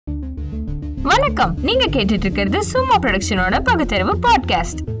வணக்கம், நீங்க கேட்டுட்டு இருக்கிறது சும்மா ப்ரொடக்ஷனோட பகுத்தறிவு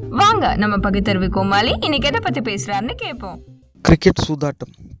பாட்காஸ்ட். வாங்க நம்ம பகுத்தறிவு கோமாளி இன்னைக்கு எதை பத்தி பேசுறாருன்னு கேட்போம். கிரிக்கெட்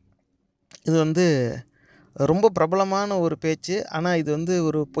சூதாட்டம் இது ரொம்ப பிரபலமான ஒரு பேச்சு. ஆனால் இது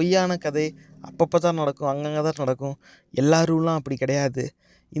ஒரு பொய்யான கதை. அப்பப்போ தான் நடக்கும், அங்கங்கே தான் நடக்கும். எல்லாரும்லாம் அப்படி கிடையாது.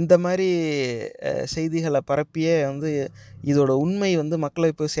 இந்த மாதிரி செய்திகளை பரப்பியே இதோட உண்மை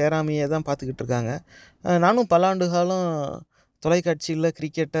மக்களை போய் சேராமையே தான் பார்த்துக்கிட்டு இருக்காங்க. நானும் பல ஆண்டு காலம் தொலைக்காட்சியில்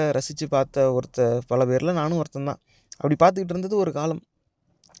கிரிக்கெட்டை ரசித்து பார்த்த பல பேரில் நானும் ஒருத்தன் தான். அப்படி பார்த்துக்கிட்டு இருந்தது ஒரு காலம்.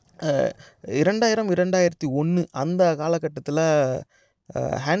 2001 அந்த காலகட்டத்தில்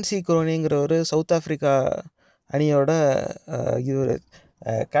ஹான்சி குரோனிங்கிறவர் சவுத் ஆஃப்ரிக்கா அணியோட இவர்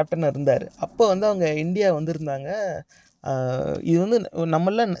கேப்டனாக இருந்தார். அப்போ அவங்க இந்தியா வந்திருந்தாங்க. இது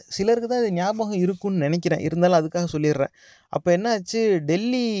நம்மள சிலருக்கு தான் இது ஞாபகம் இருக்குன்னு நினைக்கிறேன். இருந்தாலும் அதுக்காக சொல்லிடுறேன். அப்போ என்னாச்சு,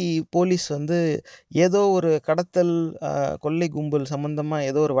 டெல்லி போலீஸ் ஏதோ ஒரு கடத்தல் கொள்ளை கும்பல் சம்மந்தமாக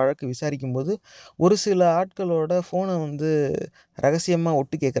ஏதோ ஒரு வழக்கு விசாரிக்கும்போது ஒரு சில ஆட்களோட ஃபோனை ரகசியமாக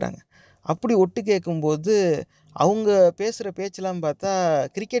ஒட்டு கேட்குறாங்க. அப்படி ஒட்டு கேட்கும்போது அவங்க பேசுகிற பேச்செல்லாம் பார்த்தா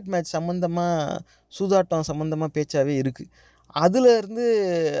கிரிக்கெட் மேட்ச் சம்மந்தமாக, சூதாட்டம் சம்மந்தமாக பேச்சாகவே இருக்குது. அதுலேருந்து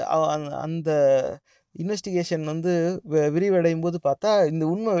அந்த இன்வெஸ்டிகேஷன் விரிவடையும் போது பார்த்தா இந்த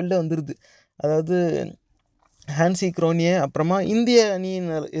உண்மை வெளில வந்துடுது. அதாவது ஹான்சி குரோனியே, அப்புறமா இந்திய அணியில்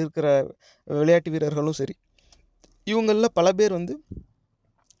இருக்கிற விளையாட்டு வீரர்களும் சரி, இவங்களில் பல பேர்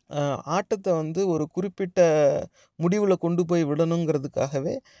ஆட்டத்தை ஒரு குறிப்பிட்ட முடிவில் கொண்டு போய்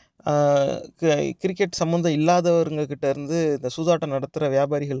விடணுங்கிறதுக்காகவே கிரிக்கெட் சம்மந்தம் இல்லாதவர்கிட்ட இருந்து இந்த சூதாட்டம் நடத்துகிற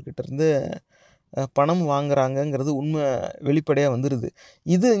வியாபாரிகள்கிட்டேருந்து பணம் வாங்குறாங்கங்கிறது உண்மை வெளிப்படையாக வந்துடுது.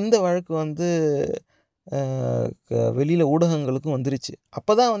 இந்த வழக்கு வெளியில் ஊடகங்களுக்கும் வந்துருச்சு.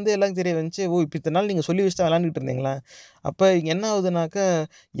 அப்போ தான் எல்லாம் தெரிய வந்துச்சு, ஓ இப்போ இத்தனை நாள் நீங்கள் சொல்லி வச்சுட்டு விளாண்டுக்கிட்டு இருந்தீங்களா. அப்போ இங்கே என்ன ஆகுதுனாக்கா,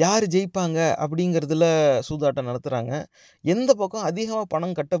 யார் ஜெயிப்பாங்க அப்படிங்கிறதுல சூதாட்டம் நடத்துகிறாங்க. எந்த பக்கம் அதிகமாக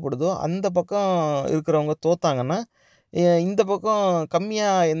பணம் கட்டப்படுதோ அந்த பக்கம் இருக்கிறவங்க தோத்தாங்கன்னா, இந்த பக்கம்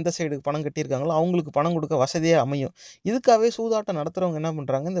கம்மியாக எந்த சைடுக்கு பணம் கட்டியிருக்காங்களோ அவங்களுக்கு பணம் கொடுக்க வசதியாக அமையும். இதுக்காகவே சூதாட்டம் நடத்துகிறவங்க என்ன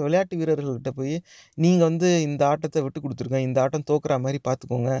பண்ணுறாங்க, இந்த விளையாட்டு வீரர்கள்கிட்ட போய் நீங்கள் இந்த ஆட்டத்தை விட்டு கொடுத்துருங்க, இந்த ஆட்டம் தோக்குற மாதிரி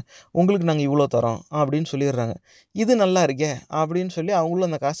பார்த்துக்கோங்க, உங்களுக்கு நாங்கள் இவ்வளோ தரோம் அப்படின்னு சொல்லிடுறாங்க. இது நல்லா இருக்கே அப்படின்னு சொல்லி அவங்களும்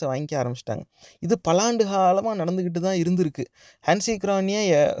அந்த காசை வாங்கிக்க ஆரம்பிச்சிட்டாங்க. இது பலாண்டு காலமாக நடந்துக்கிட்டு தான் இருந்திருக்கு. ஹான்சி குரோனியே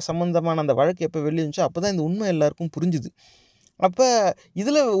சம்மந்தமான அந்த வழக்கு எப்போ வெளியே இருந்துச்சோ அப்போ தான் இந்த உண்மை எல்லாருக்கும் புரிஞ்சுது. அப்போ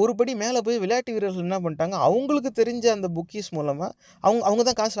இதில் ஒரு படி மேலே போய் விளையாட்டு வீரர்கள் என்ன பண்ணிட்டாங்க, அவங்களுக்கு தெரிஞ்ச அந்த புக்கீஸ் மூலமாக அவங்க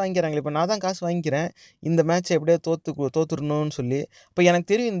தான் காசு வாங்கிக்கிறாங்களே. இப்போ நான் தான் காசு வாங்கிக்கிறேன், இந்த மேட்ச்சை எப்படியாவது தோற்றுடணும்னு சொல்லி. இப்போ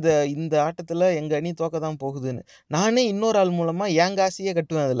எனக்கு தெரியும் இந்த இந்த ஆட்டத்தில் எங்கள் அணி தோக்க தான் போகுதுன்னு. நானே இன்னொரு ஆள் மூலமாக என் காசையே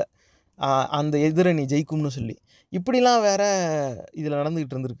கட்டுவேன் அதில், அந்த எதிரணி ஜெயிக்கும்னு சொல்லி. இப்படிலாம் வேற இதில்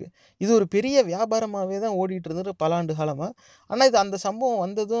நடந்துக்கிட்டு இருந்திருக்கு. இது ஒரு பெரிய வியாபாரமாகவே தான் ஓடிட்டு இருந்தது பல ஆண்டு காலமாக. ஆனால் இது அந்த சம்பவம்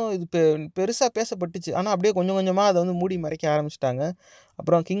வந்ததும் இது பெருசாக பேசப்பட்டுச்சு. ஆனால் அப்படியே கொஞ்சம் கொஞ்சமாக அதை மூடி மறைக்க ஆரம்பிச்சிட்டாங்க.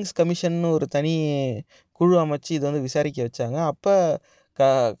 அப்புறம் கிங்ஸ் கமிஷன்னு ஒரு தனி குழு அமைச்சு இதை விசாரிக்க வச்சாங்க. அப்போ க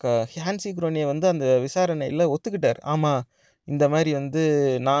க ஹான்சி குரோனியை அந்த விசாரணையில் ஒத்துக்கிட்டார். ஆமாம், இந்த மாதிரி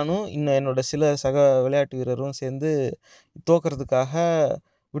நானும் இன்னும் என்னோடய சில சக விளையாட்டு வீரரும் சேர்ந்து தோக்கிறதுக்காக,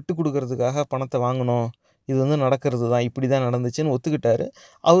 விட்டு கொடுக்கறதுக்காக பணத்தை வாங்கினோம். இது நடக்கிறது தான், இப்படி தான் நடந்துச்சுன்னு ஒத்துக்கிட்டாரு.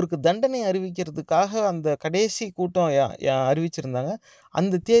 அவருக்கு தண்டனை அறிவிக்கிறதுக்காக அந்த கடைசி கூட்டம் அறிவிச்சிருந்தாங்க.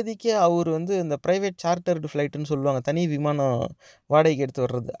 அந்த தேதிக்கு அவர் இந்த ப்ரைவேட் சார்ட்டர்டு ஃப்ளைட்டுன்னு சொல்லுவாங்க, தனி விமானம் வாடகைக்கு எடுத்து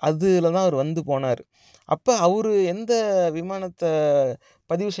வர்றது, அதில் தான் அவர் போனார். அப்போ அவர் எந்த விமானத்தை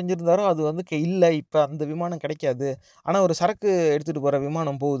பதிவு செஞ்சுருந்தாரோ அது இல்லை, இப்போ அந்த விமானம் கிடைக்காது, ஆனால் ஒரு சரக்கு எடுத்துகிட்டு போகிற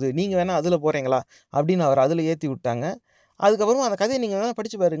விமானம் போகுது, நீங்கள் வேணால் அதில் போகிறீங்களா அப்படின்னு அவர் அதில் ஏற்றி விட்டாங்க. அதுக்கப்புறமா அந்த கதையை நீங்கள் வேணால்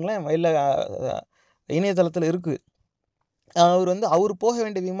படித்து பாருங்களேன், இல்லை இணையதளத்தில் இருக்குது. அவர் போக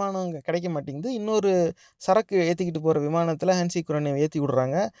வேண்டிய விமானம் அங்கே கிடைக்க மாட்டேங்குது. இன்னொரு சரக்கு ஏற்றிக்கிட்டு போகிற விமானத்தில் ஹான்சி குரோனியை ஏற்றி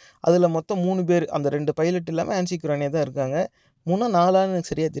விட்றாங்க. அதில் மொத்தம் 3 பேர், அந்த 2 பைலட் இல்லாமல் ஹான்சி குரோனியா தான் இருக்காங்க. 3ஆ 4ஆன்னு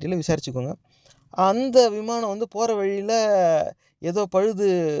எனக்கு சரியாக தெரியல, விசாரிச்சுக்கோங்க. அந்த விமானம் போகிற வழியில் ஏதோ பழுது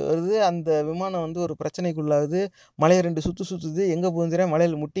வருது. அந்த விமானம் ஒரு பிரச்சனைக்குள்ளாகுது. மலையை 2 சுற்றுது. எங்கே போகுதுன்னு தெரியாமல்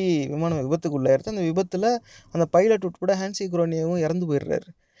மலையில் முட்டி விமானம் விபத்துக்குள்ளாயிருது. அந்த விபத்தில் அந்த பைலட் உட்பட ஹான்சி குரோனியாவும் இறந்து போயிடுறாரு.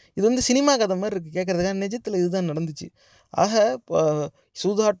 இது சினிமா கதை மாதிரி இருக்குது கேட்குறதுக்காக. நிஜத்தில் இதுதான் நடந்துச்சு. ஆக இப்போ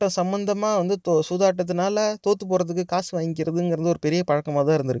சூதாட்டம் சம்மந்தமாக சூதாட்டத்தினால தோற்று போகிறதுக்கு காசு வாங்கிக்கிறதுங்கிறது ஒரு பெரிய பழக்கமாக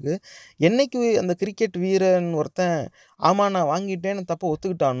தான் இருந்திருக்கு. என்றைக்கு அந்த கிரிக்கெட் வீரன் ஒருத்தன் ஆமாம் நான் வாங்கிட்டேன்னு தப்பை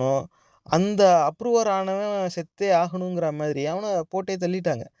ஒத்துக்கிட்டானோ, அந்த அப்ரூவர் ஆனவன் செத்தே ஆகணுங்கிற மாதிரி அவனை போட்டே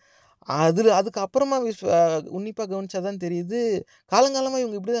தள்ளிட்டாங்க. அதுக்கு அப்புறமா உன்னிப்பாக கவனிச்சா தான் தெரியுது, காலங்காலமாக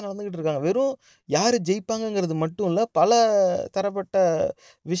இவங்க இப்படி தான் நடந்துக்கிட்டு இருக்காங்க. வெறும் யார் ஜெயிப்பாங்கங்கிறது மட்டும் இல்லை, பல தரப்பட்ட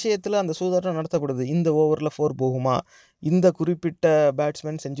விஷயத்தில் அந்த சூதாட்டம் நடத்தப்படுது. இந்த ஓவரில் 4 போகுமா, இந்த குறிப்பிட்ட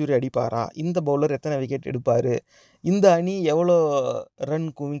பேட்ஸ்மேன் செஞ்சுரி அடிப்பாரா, இந்த பவுலர் எத்தனை விக்கெட் எடுப்பார், இந்த அணி எவ்வளோ ரன்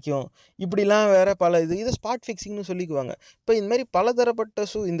குவிக்கும், இப்படிலாம் வேறு பல இது ஸ்பாட் ஃபிக்ஸிங்னு சொல்லிக்குவாங்க. இப்போ இந்த மாதிரி பலதரப்பட்ட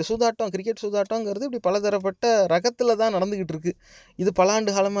இந்த சூதாட்டம், கிரிக்கெட் சூதாட்டங்கிறது இப்படி பலதரப்பட்ட ரகத்தில் தான் நடந்துக்கிட்டு இருக்குது. இது பல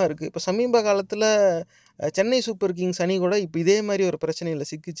ஆண்டு காலமாக இருக்குது. இப்போ சமீப காலத்தில் சென்னை சூப்பர் கிங்ஸ் அணி கூட இப்போ இதே மாதிரி ஒரு பிரச்சனையில்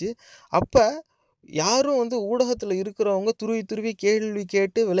சிக்கிச்சு. அப்போ யாரும் ஊடகத்தில் இருக்கிறவங்க துருவி துருவி கேள்வி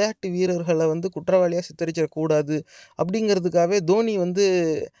கேட்டு விளையாட்டு வீரர்களை குற்றவாளியாக சித்தரிச்சிடக்கூடாது அப்படிங்கிறதுக்காகவே தோனி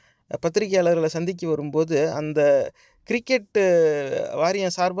பத்திரிகையாளர்களை சந்திக்க வரும்போது அந்த கிரிக்கெட்டு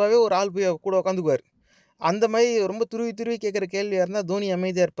வாரியம் சார்பாகவே ஒரு ஆள் போய் கூட உட்காந்துக்குவார். அந்த மாதிரி ரொம்ப துருவி துருவி கேட்குற கேள்வியாக இருந்தால் தோனி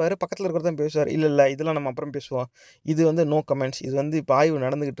அமைதியாக இருப்பார், பக்கத்தில் இருக்கிற தான் பேசுவார். இல்லை இதெல்லாம் நம்ம அப்புறம் பேசுவோம், இது நோ கமெண்ட்ஸ், இது இப்போ ஆய்வு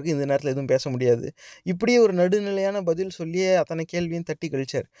நடந்துக்கிட்டு இருக்குது, இந்த நேரத்தில் எதுவும் பேச முடியாது, இப்படியே ஒரு நடுநிலையான பதில் சொல்லியே அத்தனை கேள்வியும் தட்டி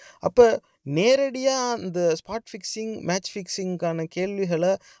கழிச்சார். அப்போ நேரடியாக அந்த ஸ்பாட் ஃபிக்ஸிங், மேட்ச் ஃபிக்ஸிங்கான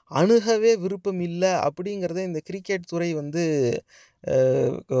கேள்விகளை அணுகவே விருப்பம் இல்லை அப்படிங்கிறத இந்த கிரிக்கெட் துறை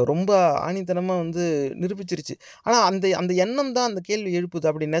ரொம்ப ஆணித்தனமாக நிரூபிச்சிருச்சு. ஆனால் அந்த அந்த எண்ணம் தான் அந்த கேள்வி எழுப்புது.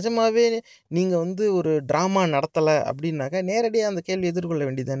 அப்படி நிஜமாவே நீங்கள் ஒரு ட்ராமா நடத்தலை அப்படின்னாக்கா நேரடியாக அந்த கேள்வி எதிர்கொள்ள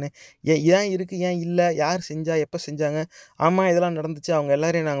வேண்டியதானே. ஏன் இருக்குது, ஏன் இல்லை, யார் செஞ்சா, எப்போ செஞ்சாங்க, ஆமாம் இதெல்லாம் நடந்துச்சு, அவங்க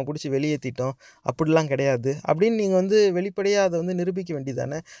எல்லாரையும் நாங்கள் பிடிச்சி வெளியேற்றிட்டோம், அப்படிலாம் கிடையாது அப்படின்னு நீங்கள் வெளிப்படையாக அதை நிரூபிக்க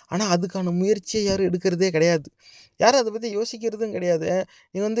வேண்டியதானே. ஆனால் அதுக்கான முயற்சியை யாரும் எடுக்கிறதே கிடையாது, யாரும் அதை பற்றி யோசிக்கிறதும் கிடையாது.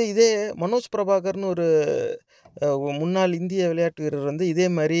 நீங்கள் இதே மனோஜ் பிரபாகர்னு ஒரு முன்னாள் இந்திய விளையாட்டு வீரர் இதே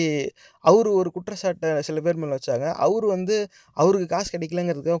மாதிரி அவர் ஒரு குற்றச்சாட்டை சில பேர் மேலே வச்சாங்க. அவர் அவருக்கு காசு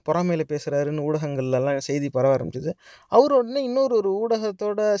கிடைக்கலங்கிறதுக்காக பொறாமையில் பேசுகிறாருன்னு ஊடகங்கள்லாம் செய்தி பரவ ஆரம்பிச்சிது. அவர் உடனே இன்னொரு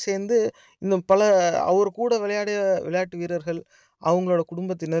ஊடகத்தோடு சேர்ந்து இந்த அவர் கூட விளையாடிய விளையாட்டு வீரர்கள், அவங்களோட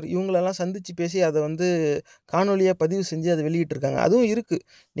குடும்பத்தினர் இவங்களெல்லாம் சந்தித்து பேசி அதை காணொலியாக பதிவு செஞ்சு அதை வெளியிட்டிருக்காங்க. அதுவும் இருக்குது,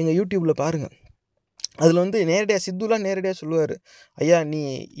 நீங்கள் யூடியூப்பில் பாருங்கள். அதில் நேரடியாக சித்துலாம் நேரடியாக சொல்லுவார், ஐயா நீ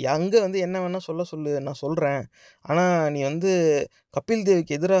அங்கே என்ன வேணால் சொல்லு, நான் சொல்கிறேன், ஆனால் நீ கபில்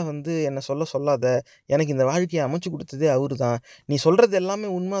தேவுக்கு எதிராக என்னை சொல்லாத, எனக்கு இந்த வாழ்க்கையை அமைச்சு கொடுத்ததே அவரு தான், நீ சொல்கிறது எல்லாமே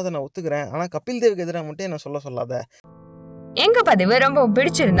உண்மை, அதை நான் ஒத்துக்கிறேன், ஆனால் கபில் தேவுக்கு எதிராக மட்டும் என்னை சொல்லாத. எங்க பதிவு ரொம்ப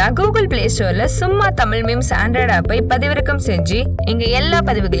பிடிச்சிருந்தா கூகுள் பிளே ஸ்டோர்ல சும்மா தமிழ் மீம்ஸ் ஆண்ட்ராய்டு ஆப்பை பதிவிறக்கம் செஞ்சு எங்க எல்லா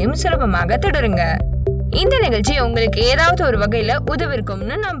பதிவுகளையும் சுலபமாக தொடருங்க. இந்த நிகழ்ச்சி உங்களுக்கு ஏதாவது ஒரு வகையில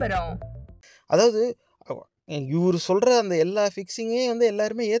உதவிருக்கும்னு நம்புறோம். அதாவது இவர் சொல்கிற அந்த எல்லா ஃபிக்ஸிங்கையும்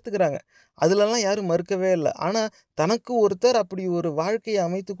எல்லாருமே ஏற்றுக்கிறாங்க, அதிலெல்லாம் யாரும் மறுக்கவே இல்லை. ஆனால் தனக்கு ஒருத்தர் அப்படி ஒரு வாழ்க்கையை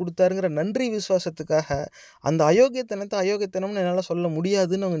அமைத்து கொடுத்தாருங்கிற நன்றி விசுவாசத்துக்காக அந்த அயோக்கியத்தனம்னு என்னால் சொல்ல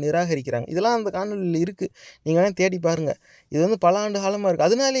முடியாதுன்னு அவங்க நிராகரிக்கிறாங்க. இதெல்லாம் அந்த காணொலியில் இருக்குது, நீங்கள் வேணால் தேடி பாருங்கள். இது பல ஆண்டு காலமாக இருக்குது.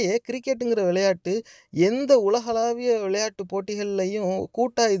 அதனாலேயே கிரிக்கெட்டுங்கிற விளையாட்டு எந்த உலகளாவிய விளையாட்டு போட்டிகள்லையும்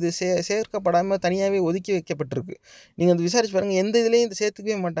கூட்டாக இது சேர்க்கப்படாமல் தனியாகவே ஒதுக்கி வைக்கப்பட்டிருக்கு. நீங்கள் விசாரிச்சு பாருங்கள், எந்த இதுலேயும் இது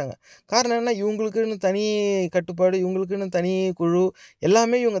சேர்த்துக்கவே மாட்டாங்க. காரணம் என்ன, இவங்களுக்குன்னு தனி கட்டுப்பாடு, இவங்களுக்குன்னு தனி குழு,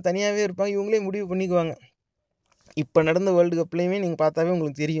 எல்லாமே இவங்க தனியாகவே இருப்பாங்க, இவங்களே முடிவு பண்ணிக்குவாங்க. இப்போ நடந்த வேர்ல்டு கப்லேயுமே நீங்கள் பார்த்தாவே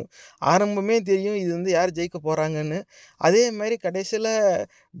உங்களுக்கு தெரியும், ஆரம்பமே தெரியும் இது யார் ஜெயிக்க போகிறாங்கன்னு. அதே மாதிரி கடைசியில்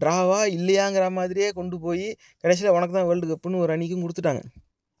ட்ராவா இல்லையாங்கிற மாதிரியே கொண்டு போய் கடைசியில் உனக்கு தான் வேர்ல்டு கப்புன்னு ஒரு அணிக்கும் கொடுத்துட்டாங்க.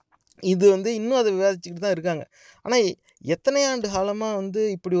 இது இன்னும் அதை விவாதிச்சுக்கிட்டு தான் இருக்காங்க. ஆனால் எத்தனை ஆண்டு காலமாக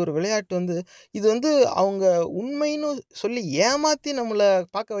இப்படி ஒரு விளையாட்டு இது அவங்க உண்மைன்னு சொல்லி ஏமாற்றி நம்மளை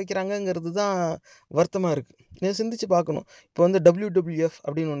பார்க்க வைக்கிறாங்கங்கிறது தான் வருத்தமாக இருக்குது. நீங்கள் சிந்திச்சு பார்க்கணும். இப்போ WWF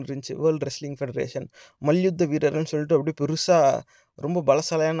அப்படின்னு ஒன்று இருந்துச்சு, வேர்ல்டு ரெஸ்லிங் ஃபெடரேஷன், மல்யுத்த வீரர்னு சொல்லிட்டு அப்படியே பெருசாக ரொம்ப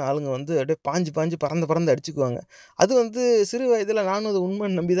பலசாலையான ஆளுங்க அப்படியே பாஞ்சு பறந்து அடிச்சுக்குவாங்க. அது சிறு வயதில் நானும் அது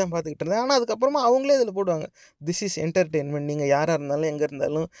உண்மைன்னு நம்பி தான் பார்த்துக்கிட்டு இருந்தேன். ஆனால் அதுக்கப்புறமா அவங்களே இதில் போடுவாங்க, திஸ் இஸ் என்டர்டெயின்மெண்ட், நீங்கள் யாராக இருந்தாலும் எங்கே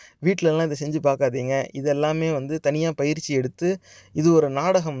இருந்தாலும் வீட்டிலலாம் இதை செஞ்சு பார்க்காதீங்க, இது எல்லாமே தனியாக பயிற்சி எடுத்து இது ஒரு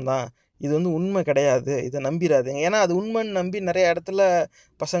நாடகம் தான், இது உண்மை கிடையாது, இதை நம்பிடாதீங்க. ஏன்னா அது உண்மைன்னு நம்பி நிறைய இடத்துல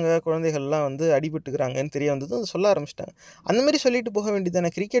பசங்க குழந்தைகள்லாம் அடிபட்டுக்கிறாங்கன்னு தெரிய வந்தது, அதை சொல்ல ஆரம்பிச்சிட்டாங்க. அந்தமாரி சொல்லிட்டு போக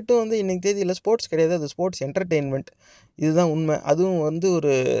வேண்டியதானே. கிரிக்கெட்டும் இன்றைக்கி தேதியில் ஸ்போர்ட்ஸ் கிடையாது, அது ஸ்போர்ட்ஸ் என்டர்டெயின்மெண்ட், இதுதான் உண்மை. அதுவும்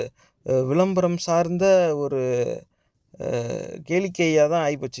ஒரு விளம்பரம் சார்ந்த ஒரு கேளிக்கையாக தான்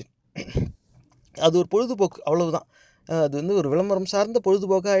ஆகிப்போச்சு. அது ஒரு பொழுதுபோக்கு, அவ்வளவுதான். அது ஒரு விளம்பரம் சார்ந்த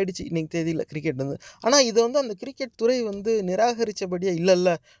பொழுதுபோக்காக ஆகிடுச்சு இன்றைக்கி தேதியில் கிரிக்கெட். ஆனால் இதை அந்த கிரிக்கெட் துறை நிராகரித்தபடியே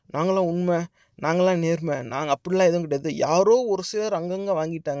இல்லை நாங்களாம் உண்மை, நாங்களாம் நேர்மை, நாங்கள் அப்படிலாம் எதுவும் கிடையாது, யாரோ ஒரு சிலர் அங்கங்கே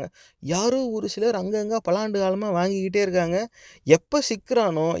வாங்கிட்டாங்க, யாரோ ஒரு சிலர் அங்கங்கே பலாண்டு காலமாக வாங்கிக்கிட்டே இருக்காங்க, எப்போ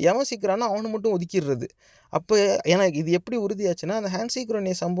சிக்கிறானோ எவன் சிக்கிறானோ அவனை மட்டும் ஒதுக்கிடுறது. அப்போ எனக்கு இது எப்படி உறுதியாச்சுன்னா, அந்த ஹான்சி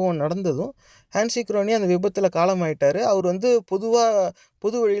குரோனி சம்பவம் நடந்ததும் ஹான்சி குரோனி அந்த விபத்தில் காலமாயிட்டார். அவர்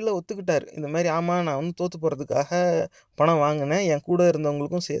பொது வழியில் ஒத்துக்கிட்டார், இந்த மாதிரி ஆமாம் நான் தோற்று போகிறதுக்காக பணம் வாங்கினேன், என் கூட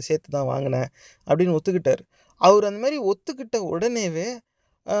இருந்தவங்களுக்கும் சேர்த்து தான் வாங்கினேன் அப்படின்னு ஒத்துக்கிட்டார். அவர் அந்த மாதிரி ஒத்துக்கிட்ட உடனேவே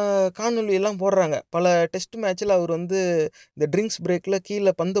காணொலியெல்லாம் போடுறாங்க. பல டெஸ்ட் மேட்ச்சில் அவர் இந்த ட்ரிங்க்ஸ் பிரேக்கில்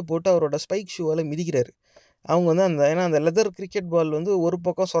கீழே பந்தை போட்டு அவரோட ஸ்பைக் ஷூவால் மிதிக்கிறார். அவங்க வந்து ஏன்னா அந்த லெதர் கிரிக்கெட் பால் வந்து ஒரு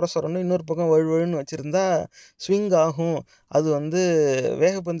பக்கம் சொரன்னு இன்னொரு பக்கம் வழுவழுன்னு வச்சுருந்தா ஸ்விங் ஆகும், அது வந்து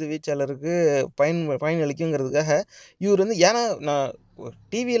வேகப்பந்து வீச்சாளருக்கு பயனளிக்குங்கிறதுக்காக இவர் வந்து, ஏன்னா நான்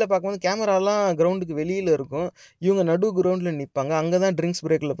டிவியில் பார்க்கும்போது கேமராலாம் கிரவுண்டுக்கு வெளியில் இருக்கும், இவங்க நடு கிரவுண்டில் நிற்பாங்க, அங்கே தான் ட்ரிங்க்ஸ்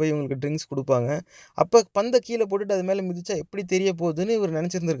பிரேக்கில் போய் இவங்களுக்கு ட்ரிங்க்ஸ் கொடுப்பாங்க. அப்போ பந்தை கீழே போட்டுட்டு அது மேலே மிதிச்சா எப்படி தெரிய போகுதுன்னு இவர்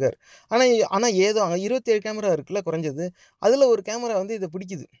நினச்சிருந்துருக்காரு. ஆனால் ஏதோ அங்கே 27 கேமரா இருக்குல்ல குறைஞ்சது, அதில் ஒரு கேமரா வந்து இதை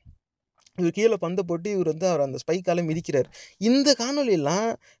பிடிக்குது. இவர் கீழே பந்தை போட்டு இவர் வந்து அவர் அந்த ஸ்பைக்கால் மிதிக்கிறார். இந்த காணொலியெல்லாம்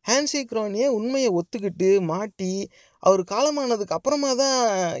ஹான்சி க்ரானியே உண்மையை ஒத்துக்கிட்டு மாட்டி அவர் காலமானதுக்கு அப்புறமா தான்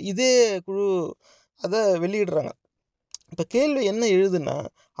இதே குழு அதை வெளியிடுறாங்க. இப்போ கேள்வி என்ன எழுதுன்னா,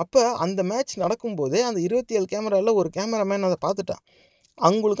 அப்போ அந்த மேட்ச் நடக்கும்போதே அந்த 27 கேமராவில் ஒரு கேமராமேன் அதை பார்த்துட்டான்.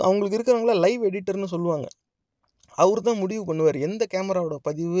 அவங்களுக்கு இருக்கிறவங்கள லைவ் எடிட்டர்னு சொல்லுவாங்க. அவர் தான் முடிவு பண்ணுவார் எந்த கேமராவோட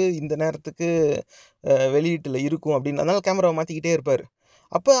பதிவு இந்த நேரத்துக்கு வெளியீட்டில் இருக்கும் அப்படின்னு. அதனால் கேமராவை மாற்றிக்கிட்டே இருப்பார்.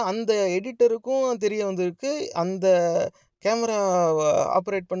 அப்போ அந்த எடிட்டருக்கும் தெரிய வந்திருக்கு, அந்த கேமரா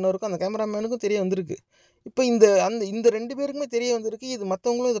ஆப்ரேட் பண்ணவருக்கும் அந்த கேமராமேனுக்கும் தெரிய வந்திருக்கு. இப்போ இந்த 2 பேருக்குமே தெரிய வந்திருக்கு, இது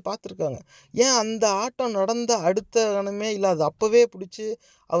மற்றவங்களும் இதை பார்த்துருக்காங்க. ஏன் அந்த ஆட்டம் நடந்த அடுத்த கணமே இல்லை அது அப்போவே பிடிச்சி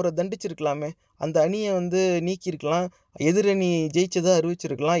அவரை தண்டிச்சிருக்கலாமே, அந்த அணியை வந்து நீக்கியிருக்கலாம், எதிரணி ஜெயிச்சதாக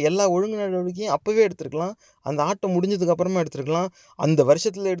அறிவிச்சிருக்கலாம், எல்லா ஒழுங்கு நடவடிக்கையும் அப்போவே எடுத்திருக்கலாம், அந்த ஆட்டம் முடிஞ்சதுக்கு அப்புறமா எடுத்திருக்கலாம், அந்த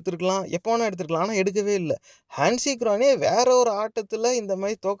வருஷத்தில் எடுத்திருக்கலாம், எப்போ வேணால் எடுத்திருக்கலாம். ஆனால் எடுக்கவே இல்லை. ஹான்சி க்ரானே வேற ஒரு ஆட்டத்தில் இந்த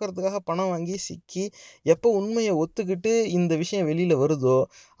மாதிரி தோக்கிறதுக்காக பணம் வாங்கி சிக்கி எப்போ உண்மையை ஒத்துக்கிட்டு இந்த விஷயம் வெளியில் வருதோ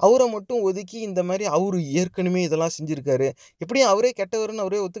அவரை மட்டும் ஒதுக்கி இந்த மாதிரி அவரு ஏற்கனவே இதெல்லாம் செஞ்சுருக்காரு, எப்படியும் அவரே கெட்டவர்னு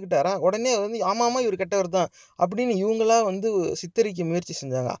அவரே ஒத்துக்கிட்டாரா, உடனே வந்து ஆமாம் இவர் கெட்டவர் தான் அப்படின்னு இவங்களா வந்து சித்தரிக்க முயற்சி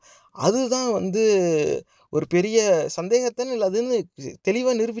செஞ்சாங்க. அதுதான் வந்து ஒரு பெரிய சந்தேகத்தைன்னு இல்லை, அதுன்னு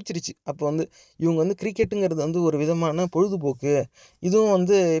தெளிவாக நிரூபிச்சிருச்சு. அப்போ வந்து இவங்க வந்து கிரிக்கெட்டுங்கிறது வந்து ஒரு விதமான பொழுதுபோக்கு, இதுவும்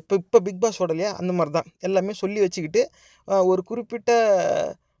வந்து இப்போ பிக் பாஸ் ஓடலையா அந்த மாதிரி தான் எல்லாமே சொல்லி வச்சுக்கிட்டு ஒரு குறிப்பிட்ட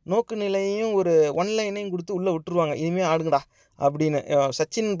நோக்கு நிலையையும் ஒரு ஒன்லைனையும் கொடுத்து உள்ளே விட்டுருவாங்க, இனிமேல் ஆடுங்கடா அப்படின்னு.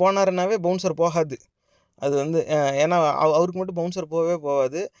 சச்சின் போனாருன்னாவே பவுன்சர் போகாது, அது வந்து ஏன்னா அவருக்கு மட்டும் பவுன்சர்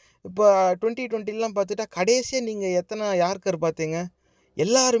போகாது. இப்போ 2020 பார்த்துட்டா கடைசியாக நீங்கள் எத்தனை யார்கர் பார்த்தீங்க,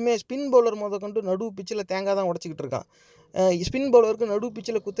 எல்லாருமே ஸ்பின் பவுலர் முதற்கொண்டு நடு பிச்சில் தேங்காய் தான் உடச்சிக்கிட்டு இருக்கான். ஸ்பின் பவுலருக்கு நடு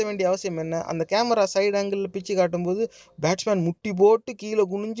பிச்சில் குத்த வேண்டிய அவசியம் என்ன, அந்த கேமரா சைடு ஆங்கிளில் பிச்சு காட்டும்போது பேட்ஸ்மேன் முட்டி போட்டு கீழே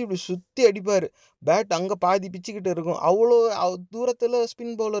குனிஞ்சு இப்படி சுற்றி அடிப்பார், பேட் அங்கே பாதி பிச்சுக்கிட்டு இருக்கும். அவ்வளோ தூரத்தில்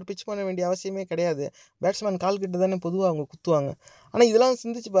ஸ்பின் பவுலர் பிச் பண்ண வேண்டிய அவசியமே கிடையாது, பேட்ஸ்மேன் கால் கிட்ட தானே பொதுவாக அவங்க குத்துவாங்க. ஆனால் இதெல்லாம்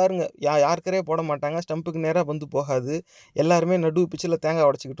சிந்திச்சு பாருங்கள், யாருக்கரே போட மாட்டாங்க, ஸ்டம்புக்கு நேராக வந்து போகாது, எல்லாருமே நடு பிச்சில் தேங்காய்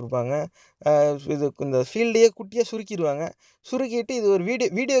உடச்சிக்கிட்டு இருப்பாங்க. இது இந்த ஃபீல்டையே குட்டியாக சுருக்கிட்டு இது ஒரு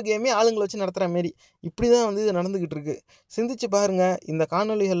வீடியோ கேமே ஆளுங்களை வச்சு நடத்துகிற மாரி இப்படி தான் வந்து இது நடந்துக்கிட்டு இருக்குது. சிந்திச்சு பாருங்கள், இந்த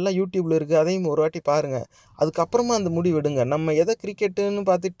காணொலிகள்லாம் யூடியூப்பில் இருக்குது, அதையும் ஒரு வாட்டி பாருங்கள், அதுக்கப்புறமா அந்த முடிவெடுங்க. நம்ம எதை கிரிக்கெட்டுன்னு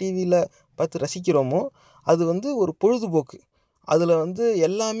பார்த்து டிவியில் பார்த்து ரசிக்கிறோமோ அது வந்து ஒரு பொழுதுபோக்கு, அதில் வந்து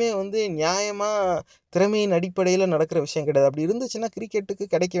எல்லாமே வந்து நியாயமாக திறமையின் அடிப்படையில் நடக்கிற விஷயம் கிடையாது. அப்படி இருந்துச்சுன்னா கிரிக்கெட்டுக்கு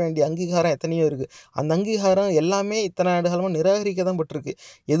கிடைக்க வேண்டிய அங்கீகாரம் எத்தனையோ இருக்குது, அந்த அங்கீகாரம் எல்லாமே இத்தனை ஆண்டுகாலமாக நிராகரிக்க தான் பட்டிருக்கு.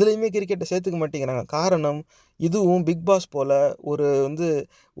 எதுலேயுமே கிரிக்கெட்டை சேர்த்துக்க மாட்டேங்கிறாங்க. காரணம் இதுவும் பிக் பாஸ் போல்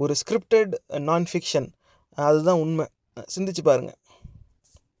ஒரு ஸ்கிரிப்டட் நான் ஃபிக்ஷன், அதுதான் உண்மை. சிந்திச்சு பாருங்கள்.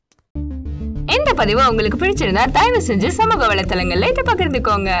 இந்த பதிவு உங்களுக்கு பிடிச்சிருந்தா தயவு செஞ்சு சமூக வலைத்தளங்கள்ல இதை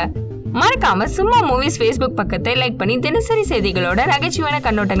பகிர்ந்துக்கோங்க. மறக்காம சும்மா மூவிஸ் Facebook பக்கத்தை லைக் பண்ணி தினசரி செய்திகளோட நகைச்சுவையான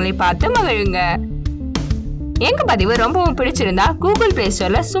கண்ணோட்டங்களை பார்த்து மகிழுங்க. எங்க பதிவு ரொம்பவும் பிடிச்சிருந்தா கூகுள் பிளே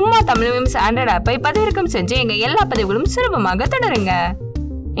ஸ்டோர்ல சும்மா தமிழ் மீம்ஸ் ஆண்ட்ராய்டு ஆப்பை பதிவிறக்கம் செஞ்சு எங்க எல்லா பதிவுகளும் சுலபமாக தொடருங்க.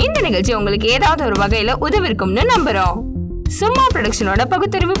 இந்த நிகழ்ச்சி உங்களுக்கு ஏதாவது ஒரு வகையில உதவிருக்கும்னு நம்புறோம். சும்மா ப்ரொடக்ஷனோட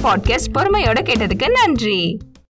பகுத்தறிவு பாட்காஸ்ட் பொறுமையோட கேட்டதுக்கு நன்றி.